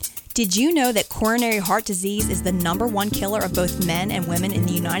Did you know that coronary heart disease is the #1 killer of both men and women in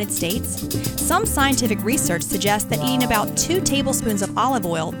the United States? Some scientific research suggests that eating about 2 tablespoons of olive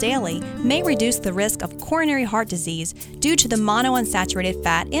oil daily may reduce the risk of coronary heart disease due to the monounsaturated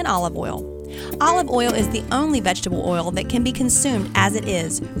fat in olive oil. Olive oil is the only vegetable oil that can be consumed as it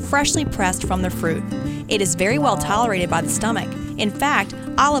is, freshly pressed from the fruit. It is very well tolerated by the stomach. In fact,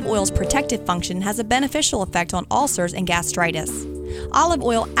 olive oil's protective function has a beneficial effect on ulcers and gastritis. Olive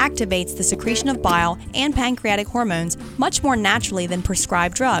oil activates the secretion of bile and pancreatic hormones much more naturally than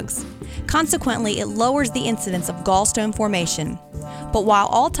prescribed drugs. Consequently, it lowers the incidence of gallstone formation. But while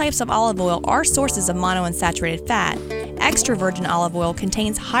all types of olive oil are sources of monounsaturated fat, extra virgin olive oil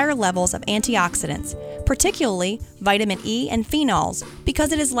contains higher levels of antioxidants, particularly vitamin E and phenols,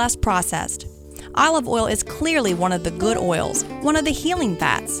 because it is less processed. Olive oil is clearly one of the good oils, one of the healing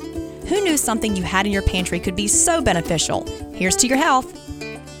fats. Who knew something you had in your pantry could be so beneficial? Here's to your health.